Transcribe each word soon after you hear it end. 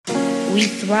We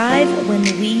thrive when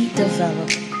we develop.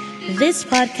 This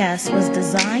podcast was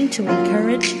designed to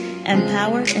encourage,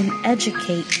 empower, and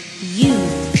educate you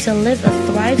to live a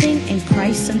thriving and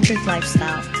Christ-centered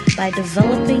lifestyle by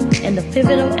developing in the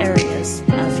pivotal areas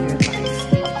of your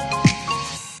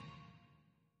life.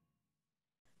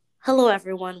 Hello,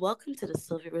 everyone. Welcome to the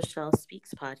Sylvie Rochelle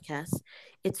Speaks podcast.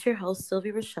 It's your host,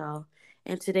 Sylvie Rochelle,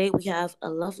 and today we have a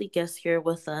lovely guest here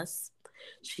with us.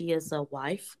 She is a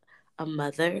wife, a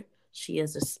mother, she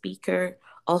is a speaker,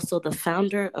 also the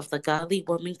founder of the Godly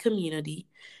Woman Community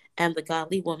and the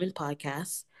Godly Woman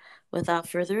Podcast. Without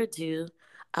further ado,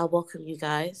 I welcome you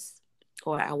guys,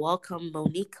 or I welcome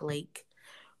Monique Lake,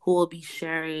 who will be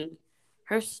sharing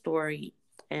her story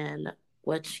and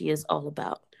what she is all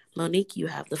about. Monique, you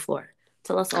have the floor.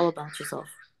 Tell us all about yourself.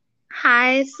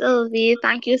 Hi, Sylvie.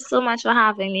 Thank you so much for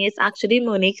having me. It's actually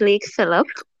Monique Lake Phillip.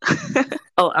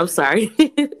 Oh, I'm sorry.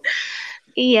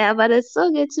 Yeah, but it's so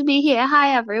good to be here.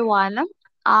 Hi, everyone.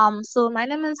 So my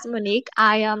name is Monique.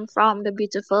 I am from the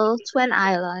beautiful Twin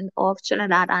Island of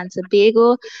Trinidad and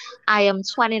Tobago. I am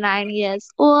 29 years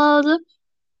old.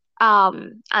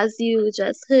 As you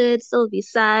just heard, Sylvie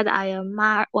said I am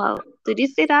married. Well, did you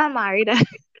say that I'm married?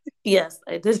 Yes,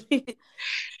 I did.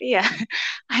 Yeah,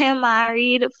 I am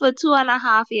married for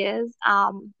 2.5 years.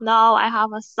 Now I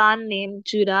have a son named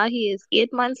Judah. He is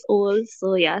 8 months old.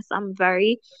 So yes, I'm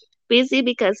very busy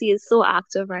because he is so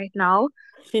active right now.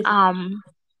 Um,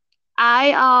 I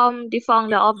am the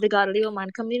founder of the Godly Woman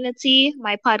community.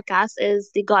 My podcast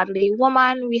is The Godly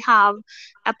Woman. We have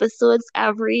episodes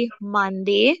every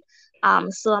Monday.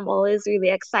 So I'm always really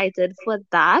excited for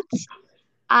that.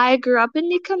 I grew up in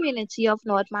the community of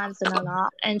North Manzanilla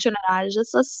in Trinidad. It's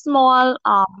just a small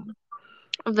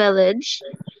village.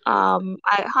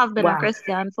 I have been a Wow.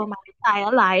 Christian for my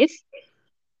entire life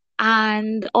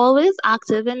and always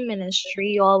active in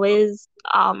ministry, always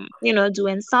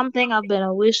doing something. I've been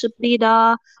a worship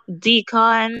leader,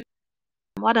 deacon,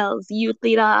 what else? Youth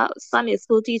leader, Sunday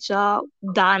school teacher,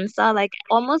 dancer, like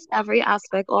almost every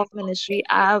aspect of ministry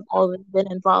I've always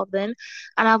been involved in.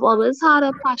 And I've always had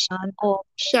a passion of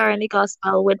sharing the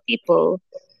gospel with people.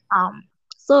 Um,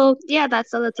 so yeah,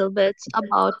 that's a little bit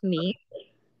about me.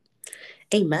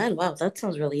 Amen. Wow, that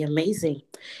sounds really amazing.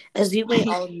 As you may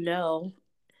all know,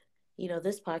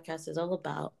 this podcast is all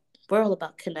about, we're all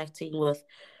about connecting with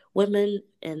women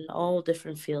in all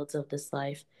different fields of this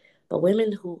life, but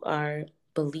women who are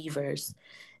believers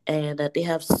and that they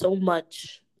have so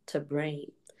much to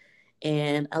bring.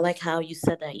 And I like how you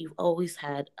said that you've always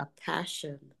had a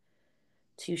passion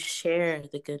to share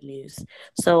the good news.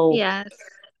 So, Yes.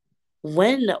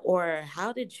 when or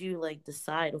how did you like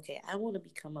decide, okay, I want to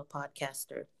become a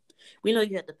podcaster? We know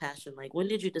you had the passion. Like, when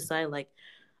did you decide, like,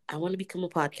 I want to become a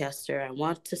podcaster. I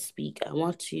want to speak. I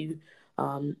want to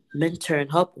mentor and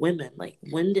help women. Like,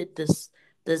 when did this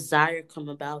desire come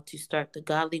about to start the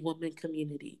Godly Woman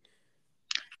Community?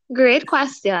 Great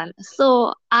question.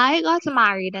 So I got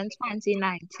married in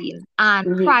 2019, and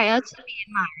Hmm. prior to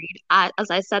being married, as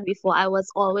I said before, I was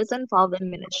always involved in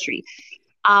ministry.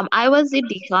 I was the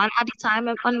deacon at the time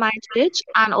on my church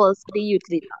and also the youth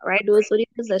leader, right? Those were the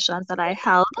positions that I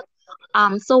held.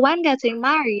 So when getting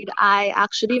married, I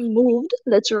actually moved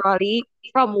literally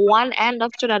from one end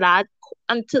of Trinidad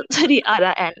until to the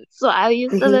other end. So I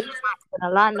used to live Hmm. in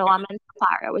Manila, now I'm in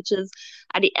Tapara, which is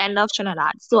at the end of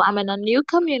Trinidad. So I'm in a new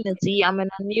community, I'm in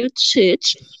a new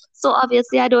church. So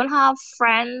obviously I don't have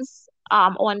friends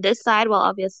on this side. Well,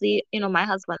 obviously, my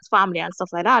husband's family and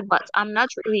stuff like that, but I'm not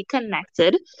really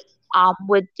connected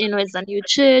with it's a new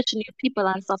church, new people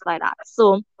and stuff like that.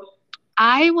 So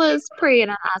I was praying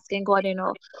and asking God,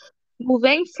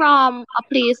 moving from a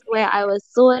place where I was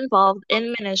so involved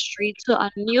in ministry to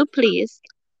a new place,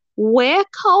 where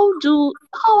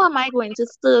how am I going to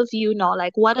serve you now?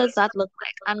 Like, what does that look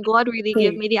like? And God really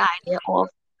gave me the idea of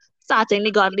starting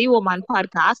the Godly Woman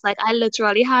podcast. Like, I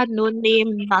literally had no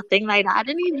name, nothing like that. I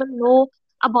didn't even know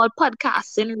about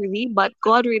podcasting really, but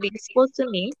God really spoke to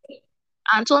me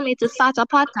and told me to start a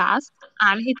podcast,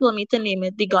 and He told me to name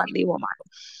it The Godly Woman.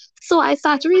 So I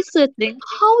started researching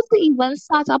how to even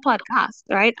start a podcast,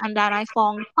 right? And then I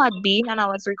found Podbean and I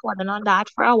was recording on that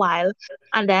for a while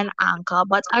and then Anchor.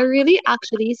 But I really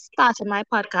actually started my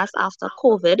podcast after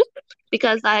COVID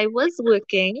because I was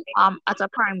working at a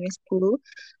primary school.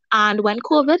 And when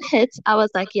COVID hit, I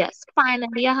was like, yes,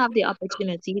 finally I have the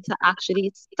opportunity to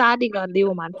actually start the Godly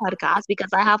Woman podcast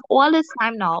because I have all this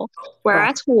time now. We're Wow.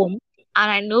 at home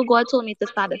and I know God told me to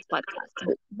start this podcast.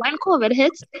 So when COVID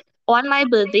hit, on my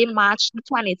birthday, March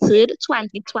 23rd,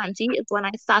 2020, is when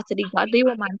I started the Godly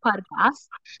Woman podcast.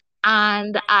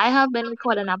 and I have been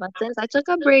recording ever since. I took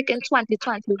a break in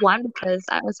 2021 because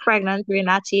I was pregnant during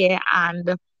that year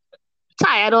and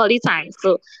tired all the time,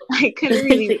 so I couldn't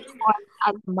really record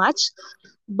as much.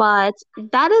 But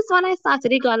that is when I started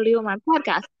the Godly Woman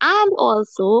podcast. And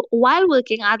also, while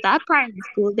working at that primary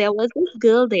school, there was this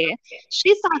girl there.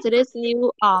 She started this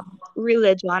new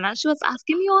religion, and she was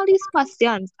asking me all these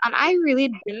questions, and I really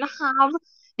didn't have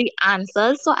the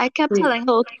answers. So I kept telling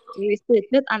her, okay, research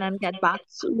it and then get back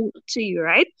to you,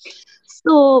 right?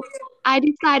 So I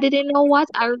decided, you know what,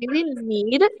 I really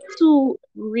need to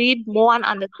read more and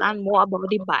understand more about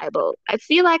the Bible. I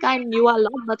feel like I knew a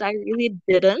lot, but I really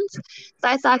didn't. So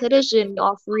I started a journey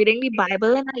of reading the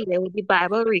Bible in a year with the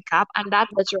Bible recap, and that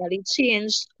literally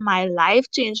changed my life,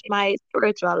 changed my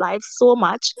spiritual life so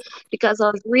much because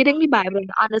I was reading the Bible and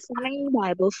understanding the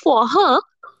Bible for her,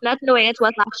 not knowing it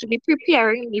was actually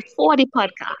preparing me for the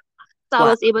podcast. So I Wow.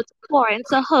 was able to pour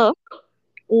into her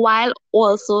while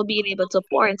also being able to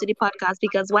pour into the podcast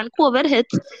because when COVID hit,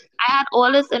 I had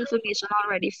all this information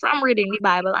already from reading the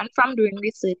Bible and from doing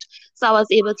research. So I was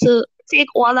able to take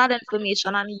all that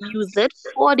information and use it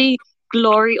for the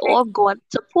glory of God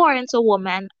to pour into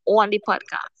women on the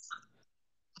podcast.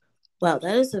 Wow,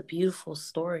 that is a beautiful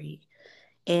story.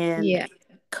 And Yeah,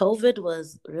 COVID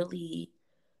was really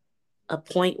a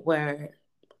point where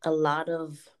a lot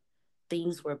of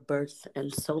things were birthed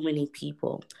in so many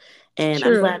people. And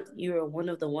I'm true. glad you were one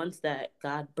of the ones that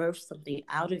God birthed something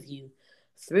out of you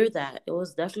through that. It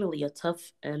was definitely a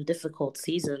tough and difficult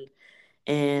season.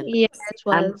 And Yeah, it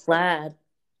I'm was. glad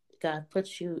God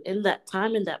put you in that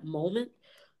time, in that moment,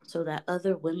 so that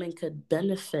other women could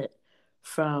benefit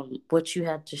from what you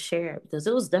had to share. Because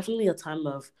it was definitely a time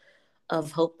of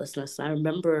hopelessness. I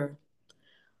remember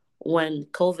when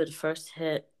COVID first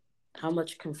hit, how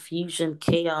much confusion,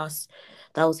 chaos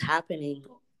that was happening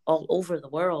all over the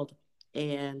world.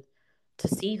 And to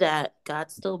see that God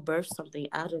still birthed something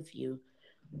out of you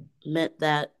meant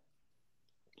that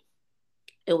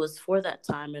it was for that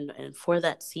time and for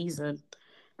that season.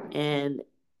 And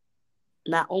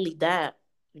not only that,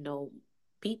 you know,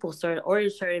 people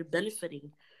started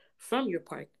benefiting from your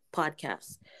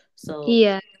podcast. So,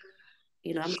 Yeah.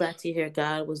 I'm glad to hear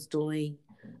God was doing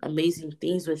amazing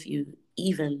things with you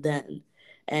even then.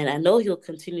 And I know He'll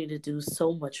continue to do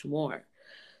so much more.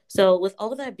 So, with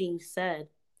all that being said,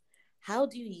 how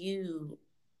do you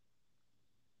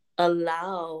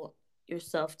allow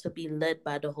yourself to be led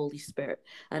by the Holy Spirit?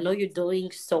 I know you're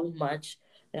doing so much.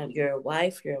 You're a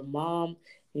wife, you're a mom,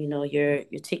 you're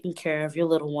taking care of your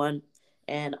little one,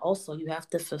 and also you have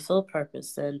to fulfill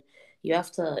purpose and you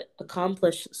have to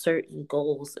accomplish certain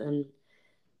goals and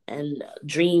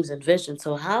dreams and visions.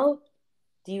 So how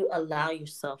do you allow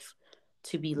yourself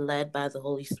to be led by the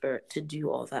Holy Spirit to do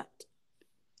all that?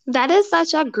 That is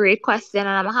such a great question, and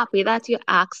I'm happy that you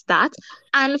asked that.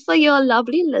 And for your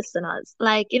lovely listeners,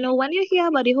 like, when you hear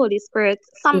about the Holy Spirit,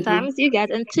 Mm-hmm. sometimes you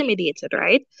get intimidated,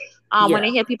 right? When Yeah.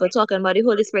 you hear people talking about the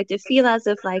Holy Spirit, you feel as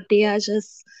if like they are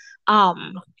just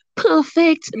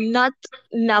perfect, not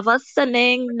never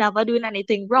sinning, never doing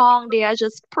anything wrong. They are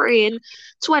just praying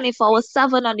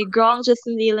 24/7 on the ground, just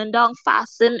kneeling down,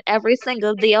 fasting every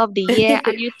single day of the year.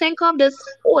 And you think of this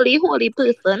holy, holy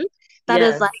person that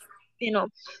is Yes. like, you know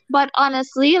but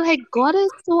honestly, like God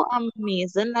is so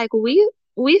amazing. Like we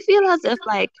feel as if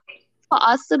like for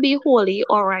us to be holy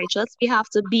or righteous, we have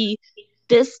to be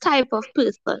this type of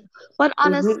person. But Mm-hmm.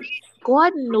 honestly,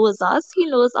 God knows us. He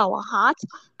knows our heart.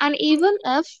 And even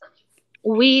if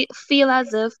we feel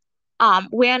as if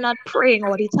we're not praying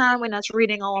all the time, we're not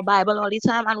reading our Bible all the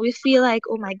time, and we feel like,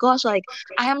 oh my gosh, like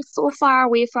I am so far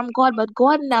away from God, but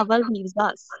God never leaves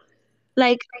us.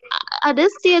 Like at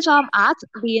this stage I'm at,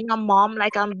 being a mom,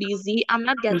 like I'm busy. I'm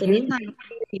not getting the Mm-hmm. time to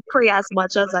really pray as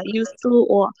much as I used to,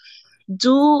 or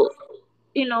do,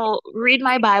 read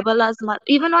my Bible as much,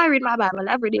 even though I read my Bible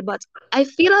every day, but I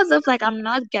feel as if like I'm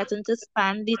not getting to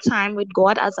spend the time with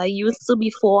God as I used to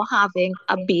before having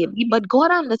a baby. But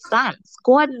God understands,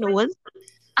 God knows,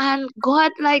 and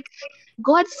God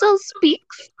still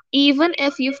speaks, even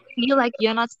if you feel like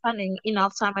you're not spending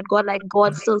enough time with God. Like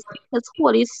God still speaks. His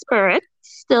Holy Spirit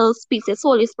still speaks. His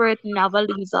Holy Spirit never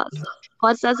leaves us.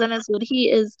 God says in His word,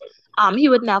 He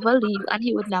would never leave and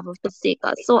He would never forsake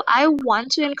us. So I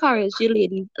want to encourage you,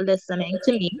 ladies listening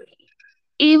to me,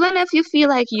 even if you feel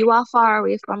like you are far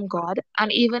away from God,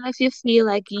 and even if you feel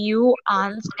like you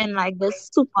aren't in like this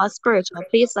super spiritual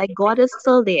place, like God is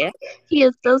still there. He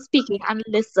is still speaking, and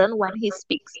listen when He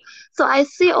speaks. So I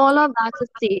say all of that to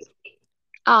say,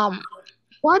 um,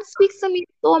 God speaks to me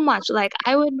so much. Like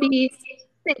I would be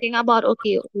thinking about,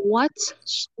 okay, what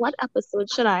episode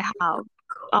should I have?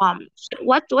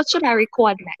 what should I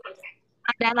record next?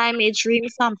 And then I may dream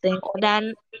something, or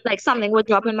then like something would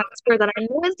drop in my spirit that I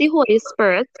know is the Holy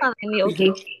Spirit telling me, okay,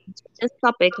 Hmm. this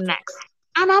topic next.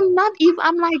 And I'm not even,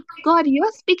 I'm like, God,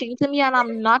 you're speaking to me, and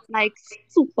I'm not like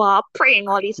super praying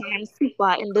all the time,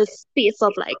 super in this space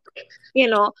of like, you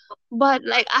know, but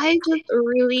like I just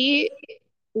really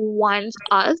want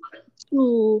us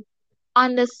to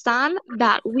understand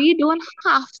that we don't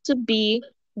have to be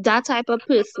that type of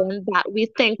person that we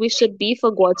think we should be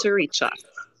for God to reach us.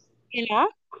 You know?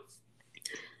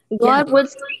 Yeah. God would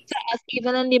speak to us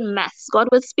even in the mess. God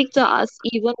would speak to us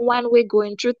even when we're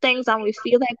going through things and we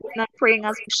feel like we're not praying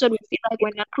as we should. We feel like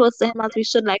we're not close to Him as we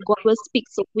should. Like God will speak.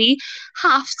 So we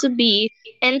have to be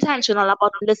intentional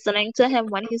about listening to Him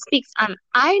when He speaks. And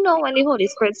I know when the Holy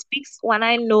Spirit speaks, when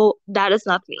I know that is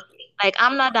not me. Like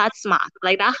I'm not that smart.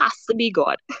 Like that has to be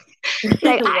God.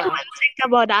 Like I Wow. wouldn't think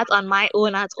about that on my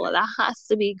own at all. That has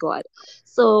to be God.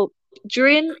 So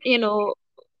during,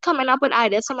 coming up with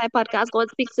ideas for my podcast, God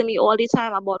speaks to me all the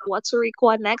time about what to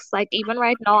record next. Like even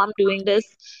right now I'm doing this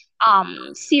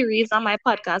series on my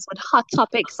podcast with hot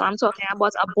topics. So I'm talking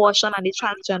about abortion and the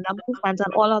transgender movement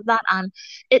and all of that. And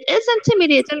it is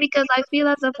intimidating because I feel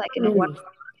as if like, what Mm.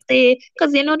 say,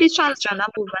 because the transgender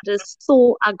movement is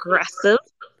so aggressive.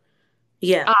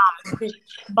 Yeah.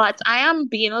 But I am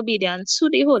being obedient to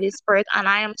the Holy Spirit, and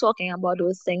I am talking about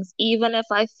those things, even if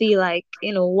I feel like,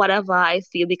 whatever I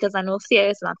feel, because I know fear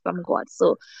is not from God.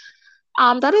 So,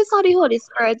 that is how the Holy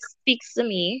Spirit speaks to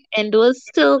me in those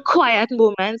still quiet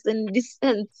moments, in this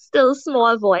in still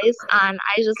small voice. And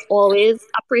I just always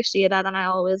appreciate that, and I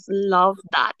always love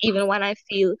that. Even when I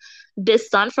feel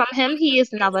distant from Him, He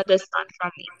is never distant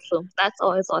from me. So that's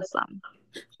always awesome.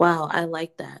 Wow, I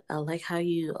like that. I like how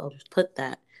you put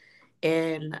that.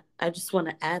 And I just want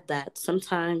to add that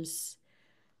sometimes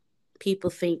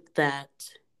people think that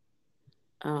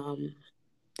um,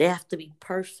 they have to be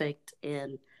perfect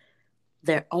in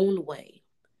their own way.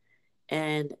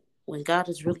 And when God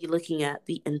is really looking at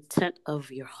the intent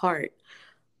of your heart,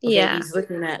 okay, Yeah, He's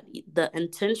looking at the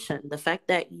intention, the fact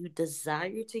that you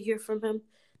desire to hear from Him,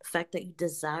 the fact that you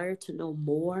desire to know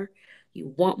more,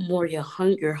 you want more, you're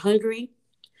hungry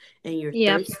and you're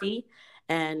yep, thirsty.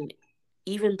 And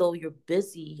even though you're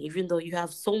busy, even though you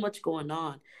have so much going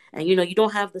on, and you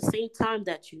don't have the same time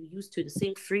that you used to, the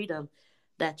same freedom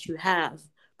that you have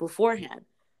beforehand.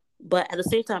 But at the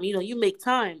same time, you make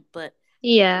time. But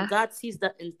when yeah, God sees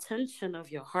the intention of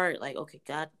your heart, like, okay,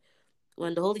 God,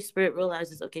 when the Holy Spirit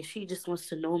realizes, okay, she just wants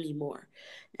to know me more,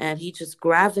 and He just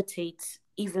gravitates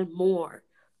even more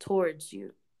towards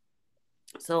you.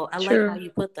 So I like how true.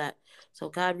 you put that. So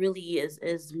God really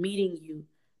is meeting you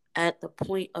at the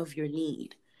point of your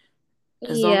need.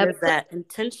 As long Yeah, as that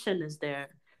intention is there,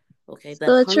 okay, the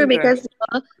so true hunger. because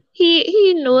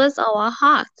he knows our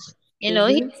hearts. He Mm-hmm.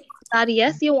 knows that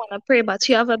yes, you want to pray, but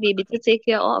you have a baby to take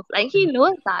care of. Like he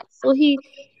knows that, so he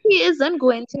isn't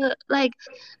going to like.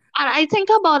 And I think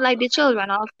about like the children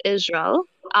of Israel,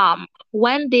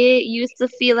 when they used to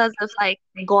feel as if like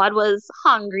God was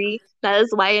hungry. That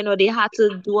is why they had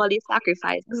to do all these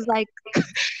sacrifices. Like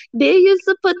they used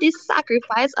to put this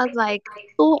sacrifice as like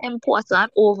so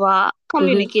important over Mm-hmm.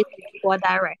 communicating with God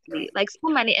directly. Like so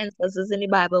many instances in the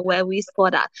Bible where we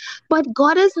saw that. But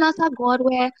God is not a God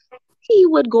where He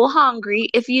would go hungry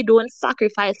if you don't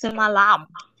sacrifice Him a lamb.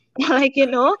 Like,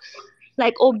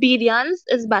 like obedience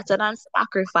is better than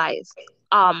sacrifice.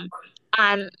 Um,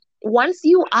 and once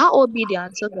you are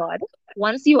obedient to God,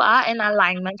 once you are in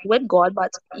alignment with God,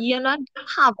 but you're not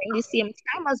having the same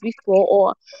time as before,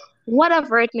 or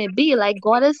whatever it may be, like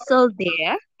God is still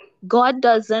there. God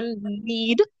doesn't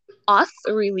need us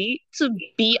really to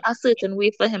be a certain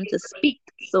way for Him to speak.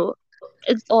 So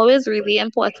it's always really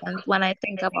important when I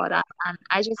think about that. And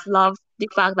I just love the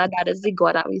fact that that is the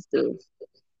God that we serve.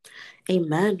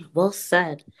 Amen. Well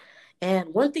said.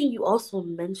 And one thing you also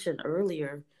mentioned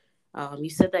earlier, you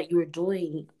said that you were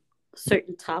doing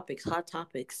certain topics, hot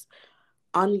topics,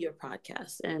 on your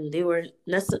podcast, and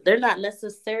they're not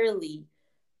necessarily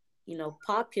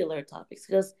popular topics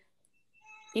because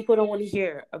people don't want to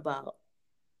hear about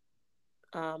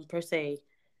per se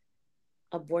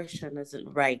abortion isn't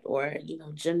right, or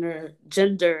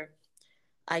gender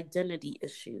identity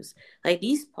issues. Like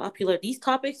these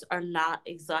topics are not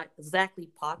exactly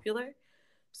popular.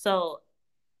 So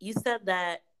you said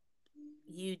that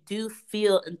you do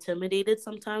feel intimidated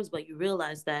sometimes, but you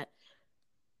realize that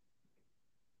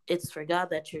it's for God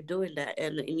that you're doing that.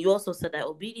 And you also said that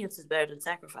obedience is better than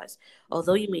sacrifice.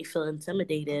 Although you may feel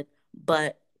intimidated,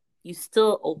 but you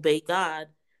still obey God,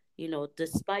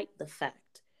 despite the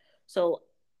fact. So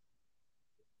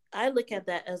I look at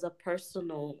that as a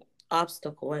personal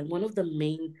obstacle and one of the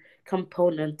main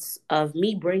components of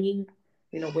me bringing,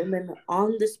 women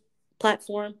on this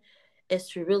platform is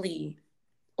to really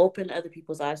open other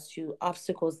people's eyes to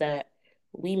obstacles that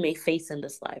we may face in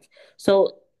this life.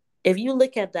 So if you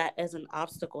look at that as an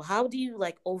obstacle, how do you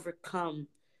like overcome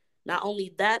not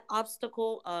only that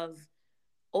obstacle of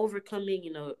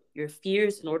overcoming, your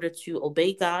fears in order to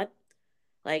obey God,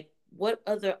 like what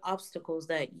other obstacles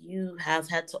that you have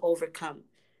had to overcome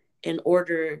in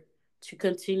order to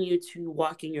continue to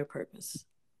walk in your purpose?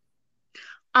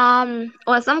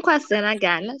 Awesome question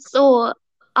again. So,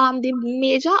 the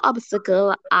major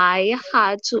obstacle I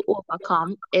had to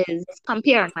overcome is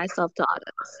comparing myself to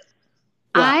others.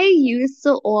 Wow. I used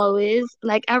to always,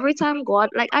 like, every time God,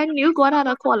 like, I knew God had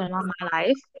a calling on my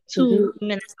life to Mm-hmm.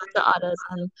 minister to others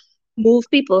and move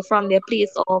people from their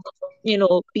place of,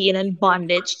 being in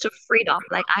bondage to freedom.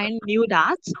 Like, I knew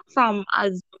that from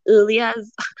as early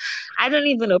as, I don't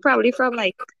even know, probably from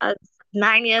like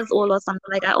 9 years old or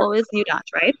something. Like, I always knew that,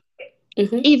 right?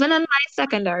 Mm-hmm. Even in my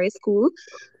secondary school,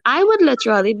 I would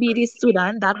literally be the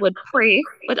student that would pray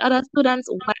with other students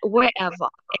wherever,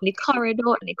 in the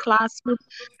corridor, in the classroom.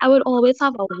 I would always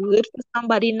have a word for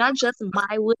somebody, not just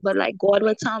my word, but like God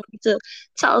would tell me to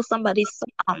tell somebody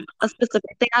a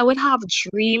specific thing. I would have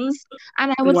dreams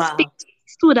and I would speak Wow. to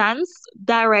students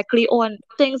directly on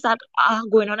things that are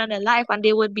going on in their life, and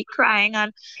they would be crying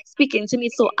and speaking to me.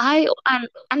 So and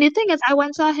the thing is, I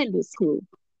went to a Hindu school,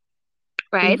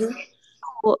 right? Mm-hmm.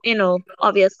 So,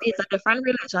 obviously it's a different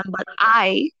religion, but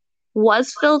I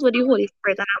was filled with the Holy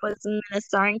Spirit and I was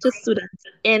ministering to students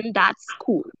in that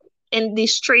school in the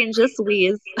strangest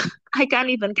ways. I can't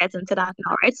even get into that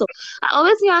now, right? So I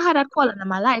always knew I had a calling in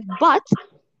my life, but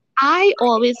I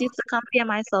always used to compare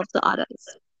myself to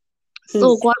others.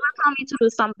 So God would tell me to do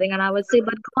something, and I would say,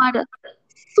 but God,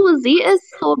 Susie is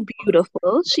so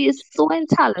beautiful. She is so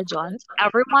intelligent.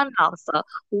 Everyone loves her.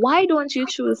 Why don't you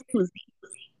choose Susie?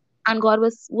 And God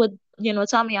would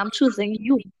tell me, I'm choosing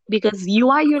you because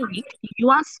you are unique, you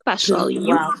are special,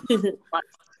 you Wow. are us,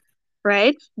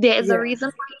 right? There is a Yeah. reason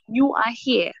why you are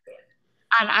here,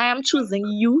 and I am choosing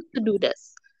you to do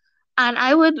this. And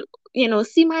I would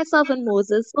see myself in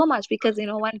Moses so much because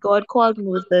when God called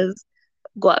Moses,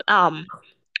 God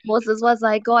Moses was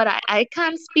like, God, I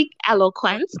can't speak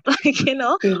eloquent, like, why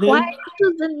are Mm-hmm. you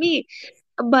choosing me?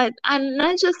 But and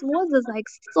not just Moses, like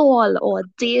Saul or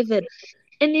David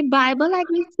in the Bible, like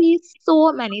we see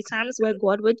so many times where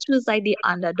God would choose like the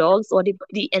underdogs or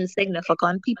the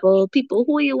insignificant people, people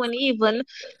who you wouldn't even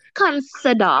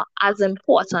consider as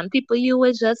important, people you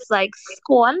would just like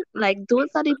scorn. Like those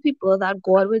are the people that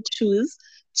God would choose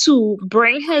to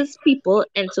bring his people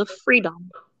into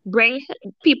freedom, bring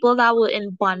people that were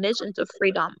in bondage into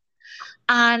freedom.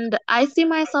 And I see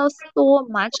myself so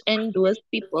much in those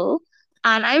people.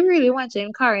 And I really want to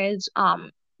encourage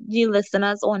the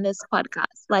listeners on this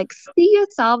podcast. Like see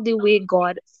yourself the way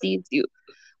God sees you.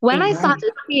 When I Amen.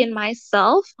 started seeing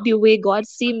myself the way God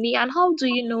sees me, and how do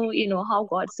you know how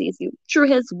God sees you? Through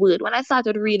his word. When I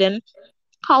started reading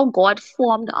how God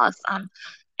formed us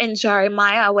in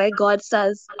Jeremiah where God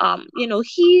says,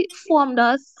 he formed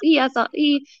us,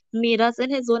 he made us in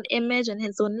his own image and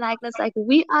his own likeness. Like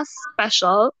we are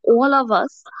special. All of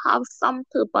us have some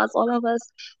purpose. All of us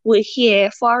were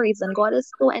here for a reason. God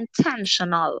is so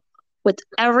intentional with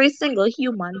every single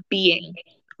human being.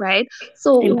 Right?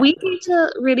 So we Amen. need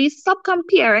to really stop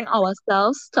comparing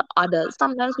ourselves to others.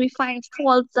 Sometimes we find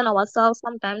faults in ourselves.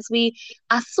 Sometimes we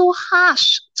are so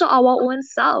harsh to our own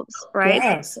selves, right?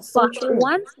 Yes, that's But so true.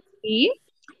 once we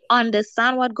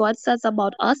understand what God says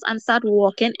about us and start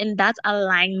walking in that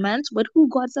alignment with who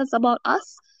God says about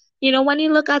us, when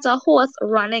you look at a horse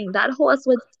running, that horse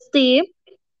would stay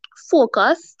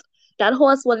focused. That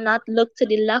horse will not look to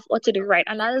the left or to the right.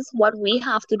 And that is what we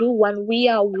have to do when we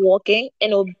are walking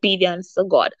in obedience to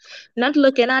God. Not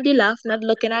looking at the left, not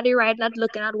looking at the right, not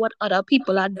looking at what other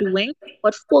people are doing,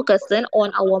 but focusing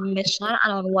on our mission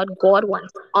and on what God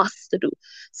wants us to do.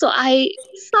 So I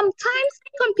sometimes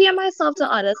compare myself to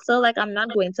others. So, like, I'm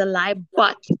not going to lie,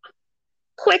 but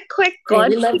quick, Hey, God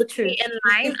we love keeps the me truth. in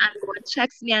line and God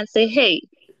checks me and say, hey,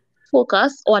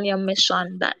 focus on your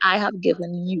mission that I have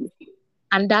given you.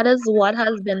 And that is what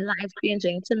has been life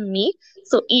changing to me.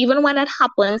 So even when it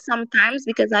happens sometimes,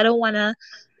 because I don't want to,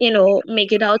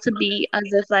 make it out to be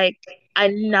as if like I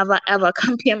never ever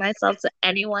compare myself to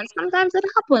anyone. Sometimes it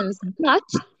happens, but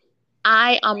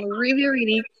I am really,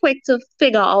 really quick to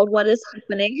figure out what is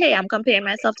happening. Hey, I'm comparing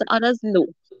myself to others. No.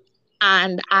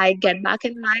 And I get back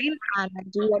in line and I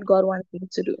do what God wants me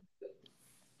to do.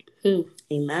 Hmm.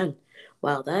 Amen.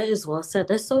 Wow, that is well said.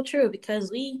 That's so true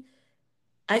because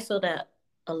I feel that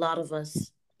a lot of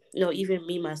us, even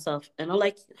me myself, and I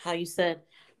like how you said,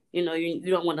 you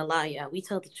don't want to lie. Yeah, we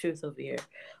tell the truth over here,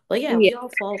 but yeah, Yeah. we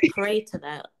all fall prey to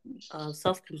that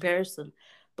self comparison.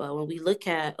 But when we look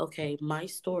at, okay, my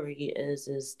story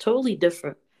is totally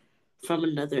different from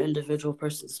another individual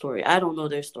person's story. I don't know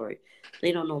their story,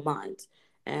 they don't know mine,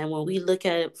 and when we look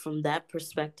at it from that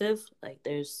perspective, like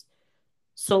there's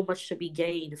so much to be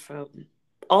gained from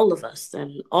all of us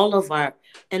and all of our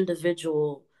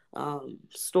individual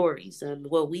stories and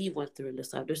what we went through in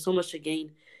this life. There's so much to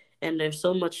gain and there's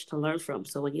so much to learn from.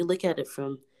 So when you look at it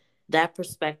from that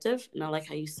perspective, and I like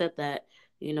how you said that,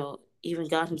 even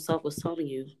God Himself was telling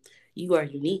you, you are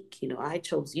unique. I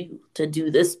chose you to do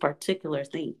this particular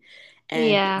thing. And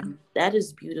Yeah. that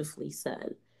is beautifully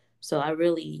said. So I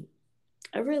really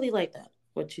like that,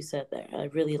 what you said there. I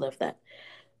really love that.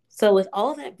 So, with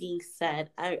all that being said,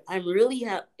 I'm really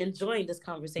enjoying this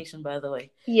conversation, by the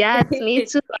way. Yes, me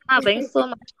too. I'm having so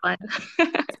much fun.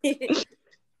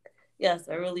 Yes,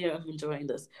 I really am enjoying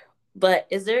this. But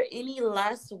is there any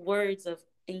last words of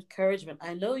encouragement?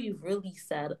 I know you've really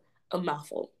said a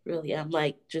mouthful, really. I'm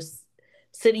like just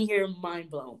sitting here mind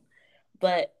blown.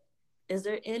 But is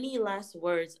there any last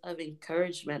words of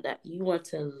encouragement that you want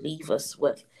to leave us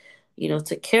with,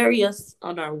 to carry us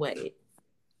on our way?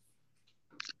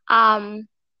 Um,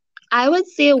 I would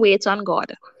say wait on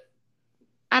God.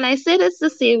 And I say this to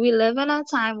say we live in a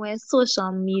time where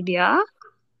social media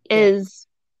Yeah. is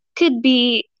could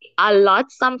be a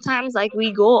lot sometimes. Like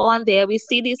we go on there, we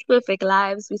see these perfect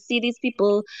lives, we see these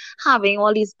people having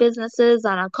all these businesses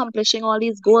and accomplishing all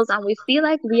these goals, and we feel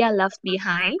like we are left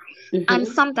behind. And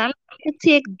Mm-hmm. sometimes we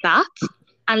take that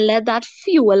and let that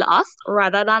fuel us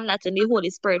rather than letting the Holy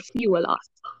Spirit fuel us.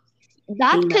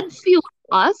 That Amen. could fuel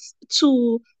us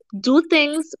to do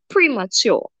things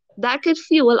premature. That could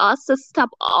fuel us to step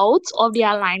out of the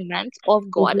alignment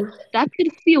of God. Mm-hmm. That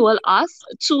could fuel us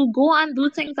to go and do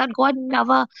things that God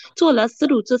never told us to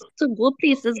do, to go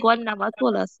places God never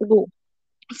told us to go.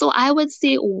 So I would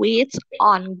say wait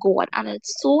on God. And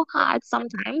it's so hard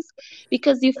sometimes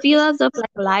because you feel as if like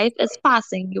life is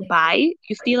passing you by.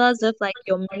 You feel as if like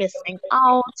you're missing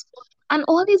out and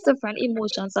all these different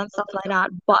emotions and stuff like that.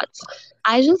 But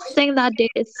I just think that there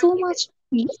is so much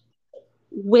peace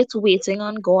with waiting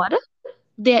on God.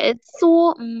 There is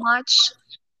so much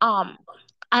um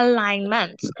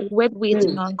alignment with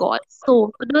waiting Mm. on God.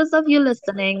 So for those of you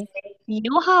listening,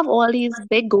 you have all these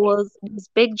big goals, these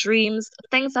big dreams,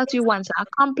 things that you want to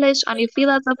accomplish, and you feel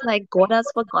as if like God has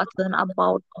forgotten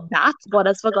about that. God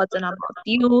has forgotten about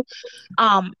you.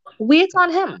 Wait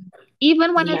on Him.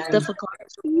 Even when it's Amen. difficult,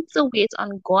 you need to wait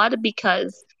on God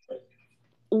because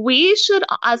we should,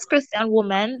 as Christian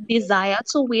women, desire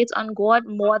to wait on God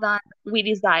more than we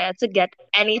desire to get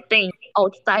anything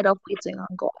outside of waiting on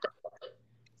God.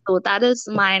 So that is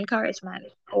my encouragement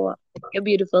for your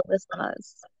beautiful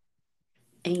listeners.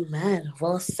 Amen.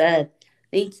 Well said.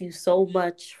 Thank you so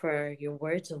much for your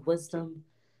words of wisdom.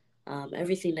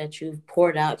 Everything that you've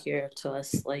poured out here to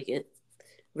us, like it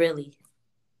really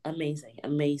amazing,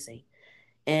 amazing.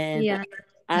 And Yeah.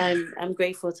 I'm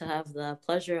grateful to have the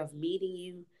pleasure of meeting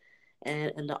you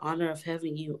and the honor of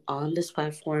having you on this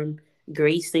platform,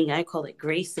 gracing. I call it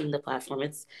gracing the platform.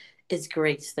 It's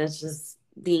grace that's just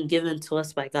being given to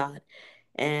us by God.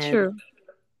 And True.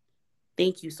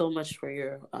 thank you so much for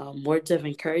your words of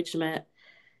encouragement.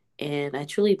 And I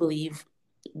truly believe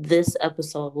this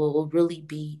episode will really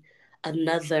be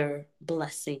another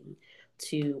blessing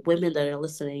to women that are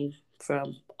listening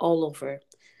from all over.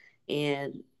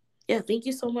 And yeah, thank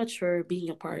you so much for being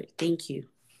a part. Thank you.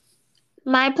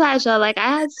 My pleasure. Like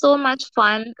I had so much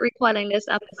fun recording this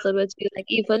episode with you. Like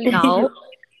even now,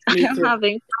 Me I'm too.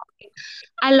 having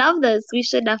I love this. We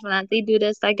should definitely do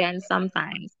this again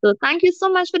sometime. So thank you so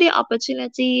much for the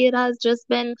opportunity. It has just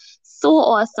been so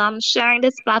awesome sharing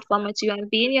this platform with you and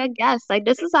being your guest. Like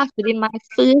this is actually my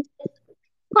first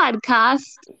podcast.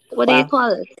 What do you Wow.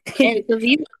 call it?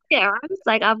 Interview appearance.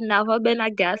 Like I've never been a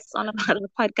guest on another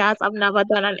podcast. I've never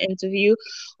done an interview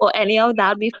or any of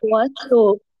that before.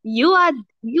 So you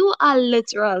are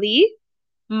literally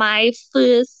my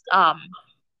first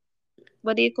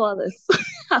what do you call this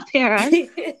appearance.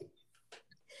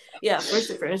 Yeah, first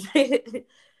and first.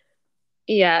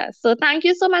 Yeah. So thank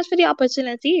you so much for the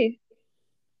opportunity.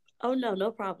 Oh no, no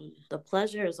problem. The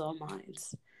pleasure is all mine.